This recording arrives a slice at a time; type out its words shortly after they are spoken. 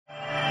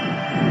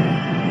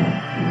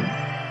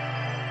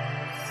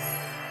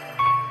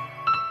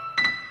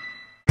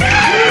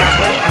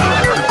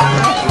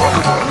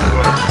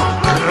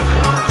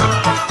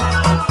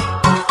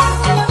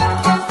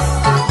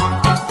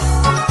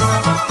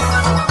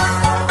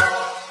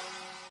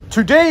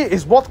Today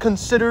is what's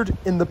considered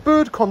in the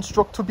bird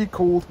construct to be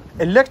called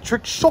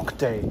Electric Shock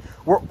Day,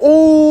 where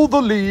all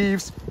the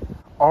leaves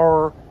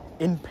are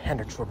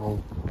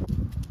impenetrable.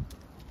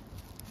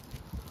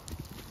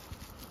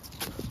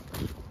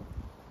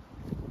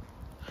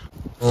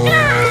 What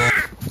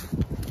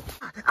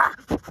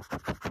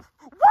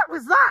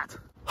was that?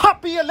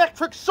 Happy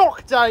Electric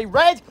Shock Day,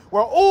 Red,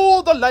 where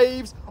all the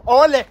leaves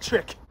are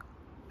electric.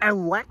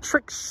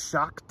 Electric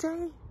Shock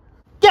Day?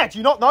 Yeah, do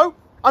you not know?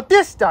 At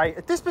this day,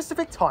 at this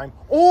specific time,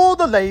 all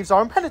the leaves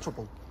are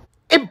impenetrable.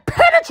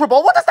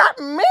 Impenetrable? What does that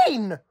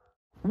mean?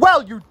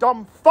 Well, you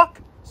dumb fuck,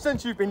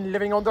 since you've been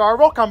living under a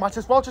rock, I might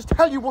as well just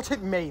tell you what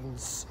it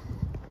means.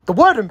 The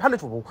word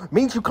impenetrable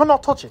means you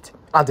cannot touch it.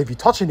 And if you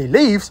touch any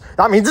leaves,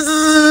 that means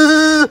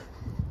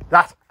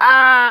that,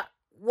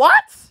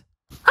 what?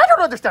 I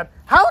don't understand.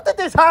 How did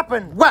this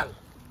happen? Well,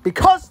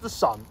 because the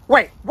sun...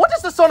 Wait, what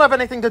does the sun have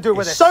anything to do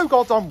with it? It's so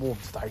goddamn warm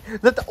today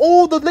that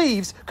all the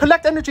leaves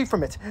collect energy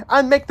from it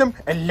and make them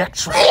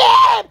electric.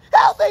 Ian!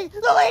 Help me!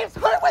 The leaves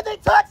hurt when they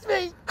touch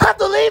me! Have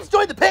the leaves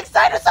joined the pig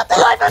side or something?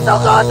 Life is so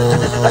good!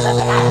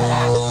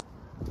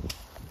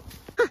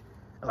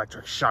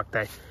 Electric Shock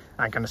Day.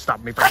 Ain't gonna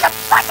stop me.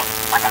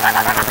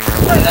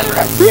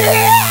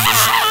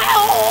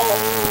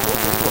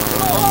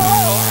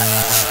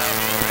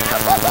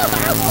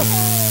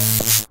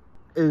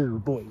 Oh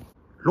boy.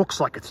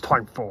 Looks like it's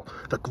time for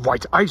the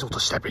Great Hazel to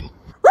step in.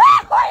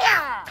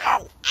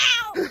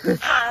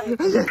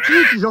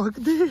 Electric Shock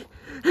Day.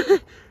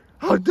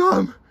 Oh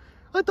damn.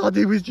 I thought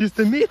it was just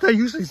a myth. I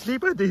usually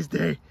sleep at this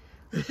day.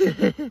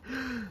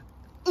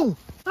 Oh,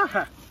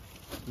 aha.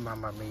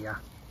 Mamma mia.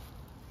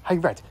 Hey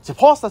Red, to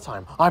pass the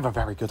time, I have a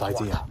very good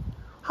idea. What?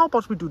 How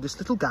about we do this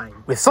little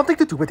game? With something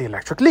to do with the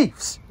electric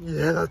leaves.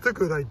 Yeah, that's a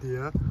good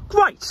idea.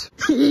 Great!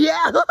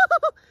 Yeah!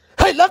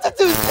 I'd love to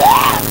do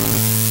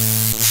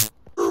that!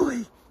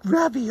 Oi,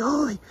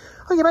 ravioli!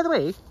 Oh yeah, by the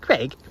way,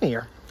 Craig, come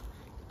here.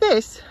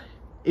 This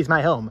is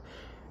my home.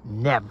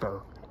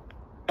 Never,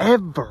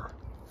 ever,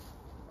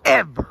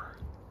 ever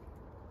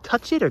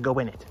touch it or go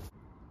in it.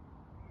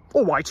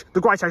 All right, the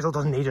Great Hazel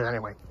doesn't need it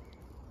anyway.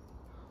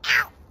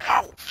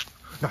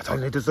 Not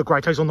only does the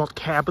Great Hazel not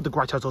care, but the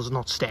Great Hazel does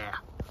not stare.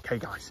 Okay,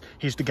 guys,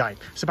 here's the game.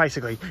 So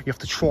basically, you have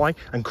to try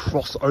and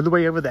cross all the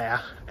way over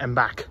there and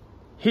back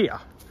here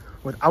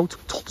without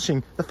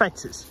touching the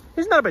fences.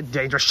 Isn't that a bit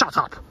dangerous? Shut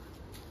up!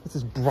 This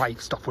is brave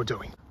stuff we're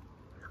doing.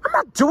 I'm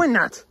not doing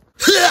that!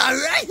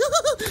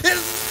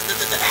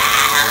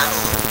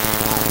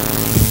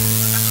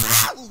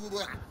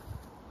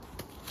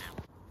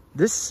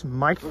 This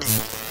might...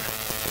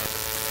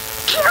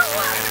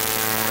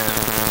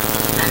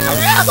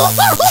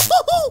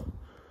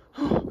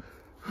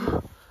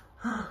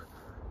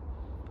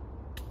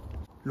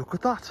 Look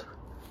at that.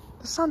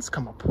 The sun's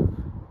come up.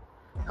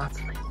 That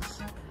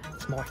means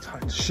it's my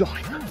time to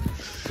shine.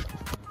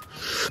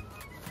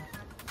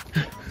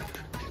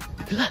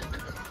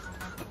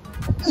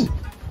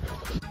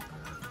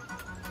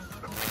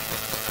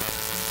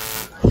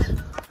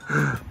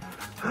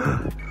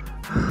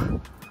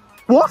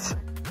 What?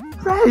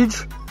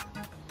 Rage?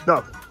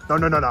 No.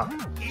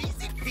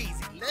 Easy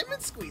peasy, lemon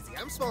squeezy.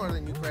 I'm smaller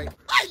than you, Craig.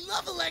 I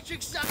love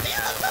electric shock.